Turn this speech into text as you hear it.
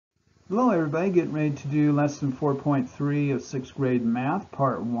Hello everybody, getting ready to do lesson 4.3 of 6th grade math,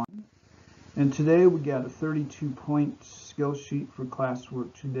 part 1. And today we got a 32-point skill sheet for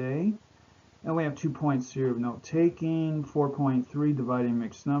classwork today. And we have 2 points here of note taking, 4.3 dividing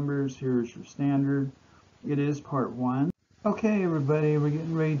mixed numbers. Here's your standard. It is part 1. Okay everybody, we're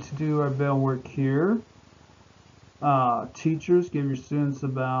getting ready to do our bell work here. Teachers, give your students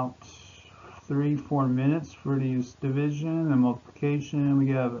about 3-4 minutes for to use division and multiplication. We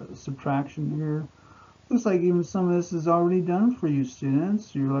have a subtraction here. Looks like even some of this is already done for you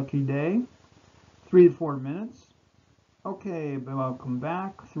students. Your lucky day. 3 to 4 minutes. Okay, but welcome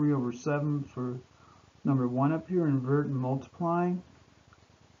back. 3/7 for number 1 up here. Invert and multiply.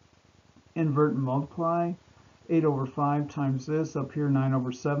 Invert and multiply. 8/5 times this. Up here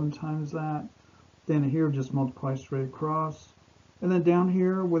 9/7 times that. Then here just multiply straight across. And then down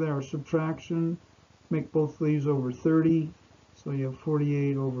here with our subtraction, make both of these over 30. So you have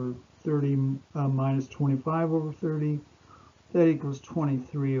 48/30 minus 25/30. That equals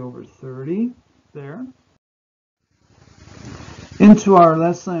 23/30. There. Into our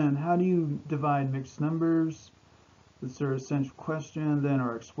lesson, how do you divide mixed numbers? That's our essential question. Then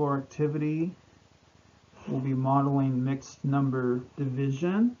our explore activity. We'll be modeling mixed number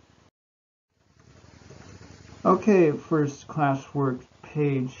division. Okay, first classwork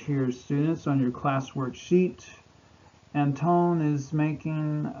page here, students, on your classwork sheet. Antone is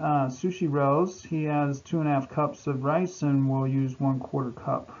making sushi rolls. He has 2½ cups of rice and we'll use 1/4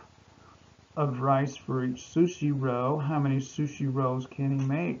 cup of rice for each sushi roll. How many sushi rolls can he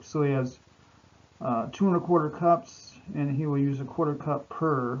make? So he has 2¼ cups and he will use 1/4 cup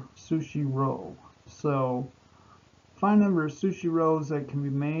per sushi roll. So find the number of sushi rolls that can be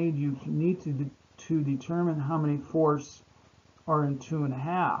made. You need to determine how many fourths are in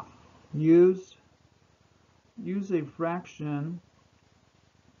 2½. Use a fraction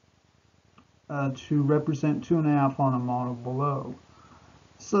to represent 2½ on a model below.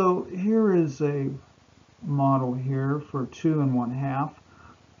 So here is a model here for 2 1/2,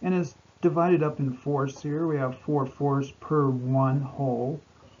 and it's divided up in fourths here. We have 4 fourths per 1 whole,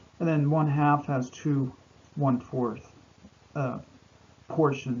 and then 1/2 has 2 1/4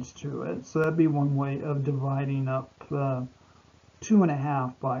 portions to it. So that'd be one way of dividing up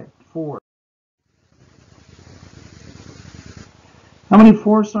 2½ by 4. How many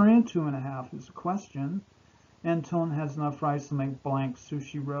fourths are in 2½ is the question. Antone has enough rice to make blank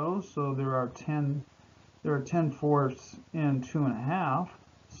sushi rolls, so there are 10 fourths in 2½.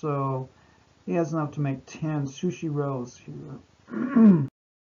 So he has enough to make 10 sushi rolls here.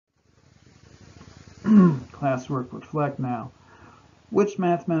 Classwork reflect now. Which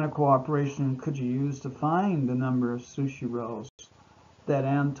mathematical operation could you use to find the number of sushi rolls that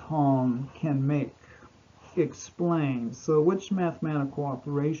Antone can make? Explain. So which mathematical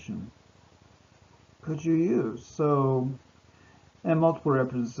operation could you use? So, and multiple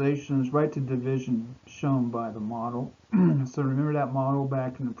representations, write the division shown by the model. So remember that model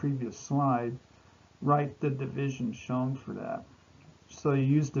back in the previous slide. Write the division shown for that. So you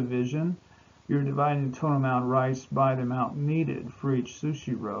use division. You're dividing the total amount of rice by the amount needed for each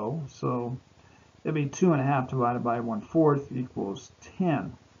sushi roll. So it'd be 2½ divided by 1/4 equals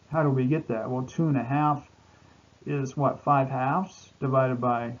 10. How do we get that? Well, 2½ is what? 5/2 divided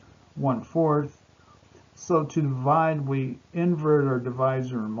by 1/4. So to divide, we invert our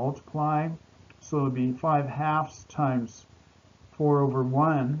divisor and multiply. So it'd be 5/2 times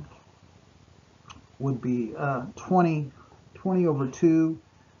 4/1 would be 20/2.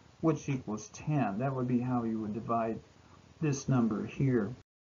 Which equals 10. That would be how you would divide this number here.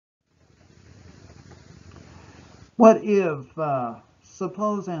 What if,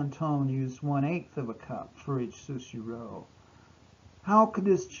 suppose Antone used 1/8 of a cup for each sushi roll? How could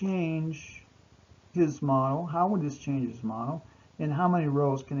this change his model? How would this change his model? And how many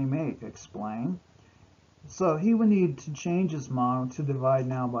rolls can he make? Explain. So he would need to change his model to divide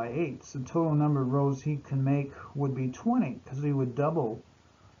now by 8. So the total number of rolls he can make would be 20, because he would double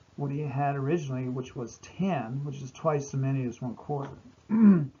what he had originally, which was 10, which is twice as many as 1/4.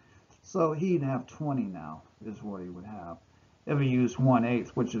 So he'd have 20 now, is what he would have, if he used 1/8,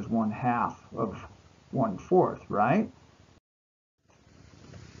 which is 1/2 of 1/4, right?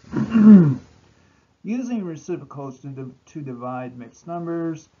 Using reciprocals to divide mixed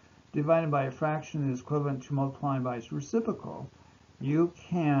numbers, dividing by a fraction is equivalent to multiplying by its reciprocal. You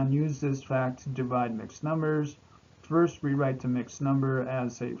can use this fact to divide mixed numbers. First, rewrite the mixed number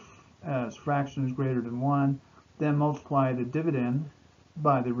as fraction is greater than 1, then multiply the dividend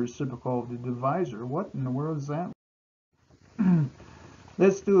by the reciprocal of the divisor. What in the world is that?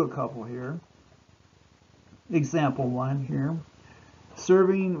 Let's do a couple here. Example 1 here.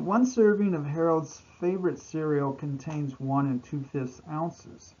 One serving of Harold's favorite cereal contains 1 2/5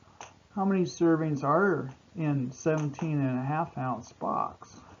 ounces. How many servings are in 17.5 ounce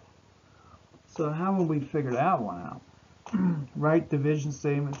box? So how will we figure that one out? Write division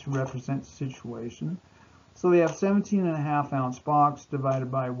statement to represent the situation. So we have 17.5 ounce box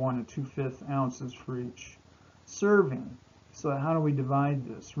divided by 1 2/5 ounces for each serving. So how do we divide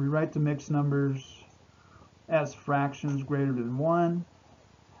this? We write the mixed numbers as fractions greater than 1.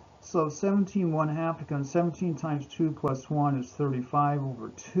 So 17 1/2 becomes 17 times 2 plus 1 is 35 over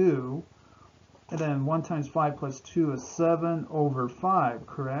 2. And then 1 times 5 plus 2 is 7 over 5,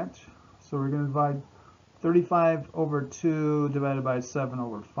 correct? So we're going to divide 35 over 2 divided by 7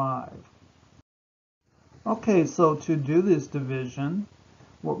 over 5. Okay, so to do this division,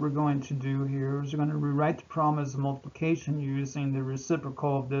 what we're going to do here is we're going to rewrite the problem as a multiplication using the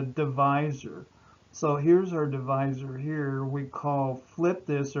reciprocal of the divisor. So here's our divisor here. We call flip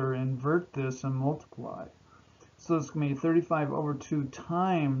this or invert this and multiply. So it's going to be 35 over 2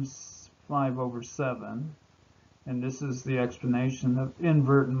 times 5 over 7. And this is the explanation of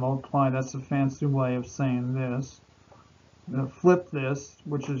invert and multiply. That's a fancy way of saying this. Flip this,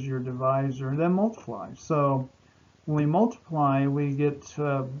 which is your divisor, and then multiply. So when we multiply, we get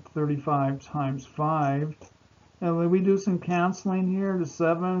 35 times 5. And when we do some canceling here, the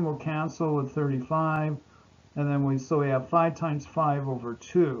 7 will cancel with 35. And then we have 5 times 5 over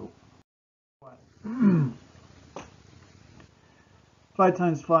 2. 5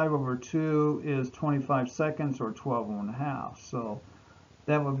 times 5 over 2 is 25 seconds or 12 1/2. So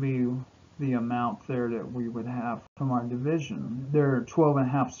that would be the amount there that we would have from our division. There are 12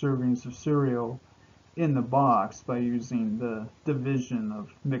 1/2 servings of cereal in the box by using the division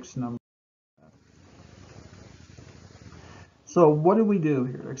of mixed numbers. So what do we do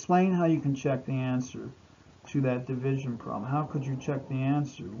here? Explain how you can check the answer to that division problem. How could you check the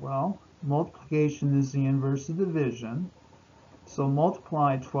answer? Well, multiplication is the inverse of division. So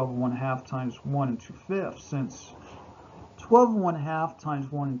multiply 12 1/2 times 1 2/5. Since 12 1/2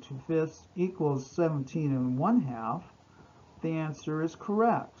 times 1 2/5 equals 17 1/2, the answer is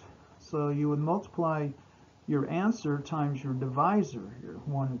correct. So you would multiply your answer times your divisor here,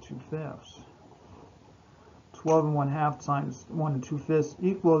 1 2/5. 12 1/2 times 1 2/5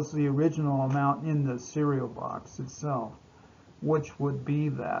 equals the original amount in the cereal box itself, which would be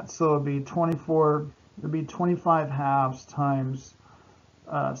that. So it'd be 25 halves times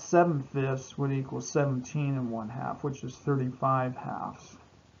 7/5 would equal 17 1/2, which is 35 halves.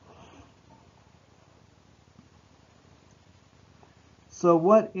 So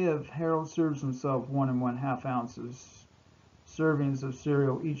what if Harold serves himself 1 1/2 ounces servings of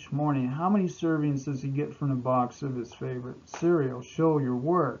cereal each morning? How many servings does he get from the box of his favorite cereal? Show your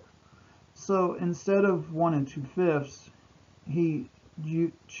work. So instead of 1 2/5, he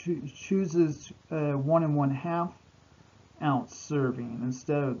chooses 1 1/2 ounce serving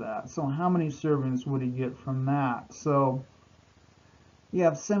instead of that. So how many servings would he get from that? So you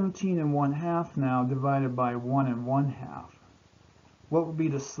have 17 1/2 now divided by 1 1/2. What would be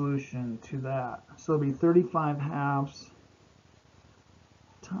the solution to that? So it'll be 35 halves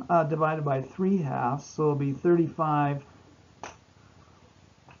divided by 3 halves. So it'll be 35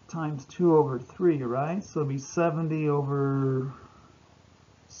 times 2 over 3, right? So it'll be 70 over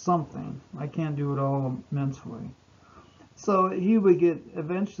something. I can't do it all mentally. So you would get,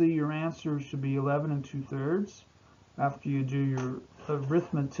 eventually your answer should be 11 2/3. After you do your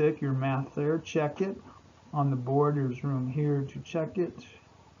arithmetic, your math there, check it. On the board, there's room here to check it.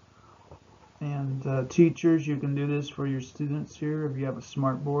 And teachers, you can do this for your students here. If you have a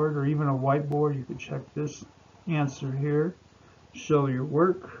smart board or even a whiteboard, you could check this answer here. Show your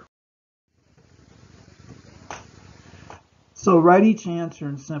work. So write each answer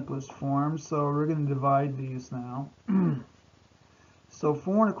in simplest form. So we're going to divide these now. So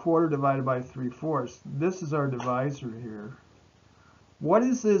 4 1/4 divided by 3/4. This is our divisor here. What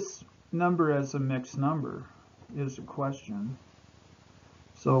is this number as a mixed number is the question.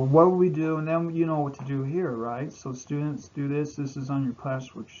 So what will we do? And then you know what to do here, right? So students, do this. This is on your class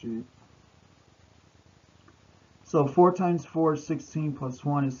worksheet. So 4 times 4 is 16 plus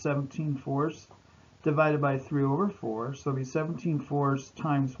 1 is 17/4 divided by 3 over 4. So it'll be 17/4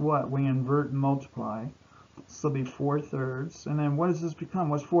 times what? We invert and multiply. So it'll be 4/3. And then what does this become?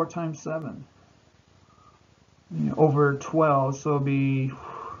 What's 4 times 7? Over 12. So it'll be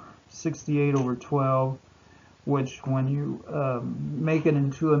 68 over 12, which when you make it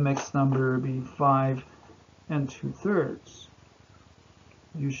into a mixed number, it'll be 5 2/3.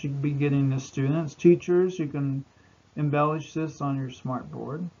 You should be getting this, students. Teachers, you can embellish this on your smart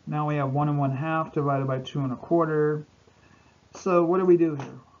board. Now we have 1 1/2 divided by 2 1/4. So what do we do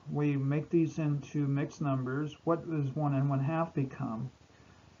here? We make these into mixed numbers. What does 1 and 1/2 become?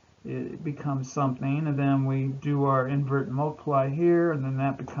 It becomes something, and then we do our invert and multiply here, and then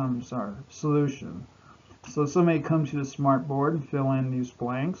that becomes our solution. So somebody come to the smartboard and fill in these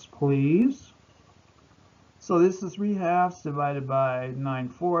blanks, please. So this is 3/2 divided by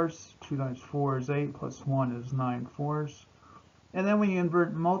 9/4. 2 times 4 is 8, plus 1 is 9/4. And then when you invert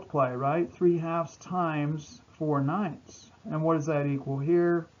and multiply, right? 3/2 times 4/9. And what does that equal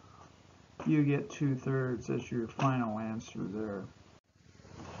here? You get 2/3 as your final answer there.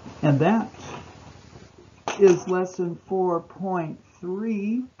 And that is lesson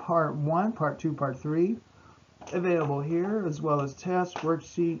 4.3, part 1, part 2, part 3, available here, as well as tests,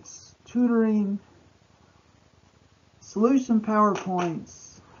 worksheets, tutoring, solution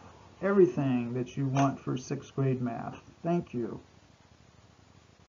PowerPoints, everything that you want for 6th grade math. Thank you.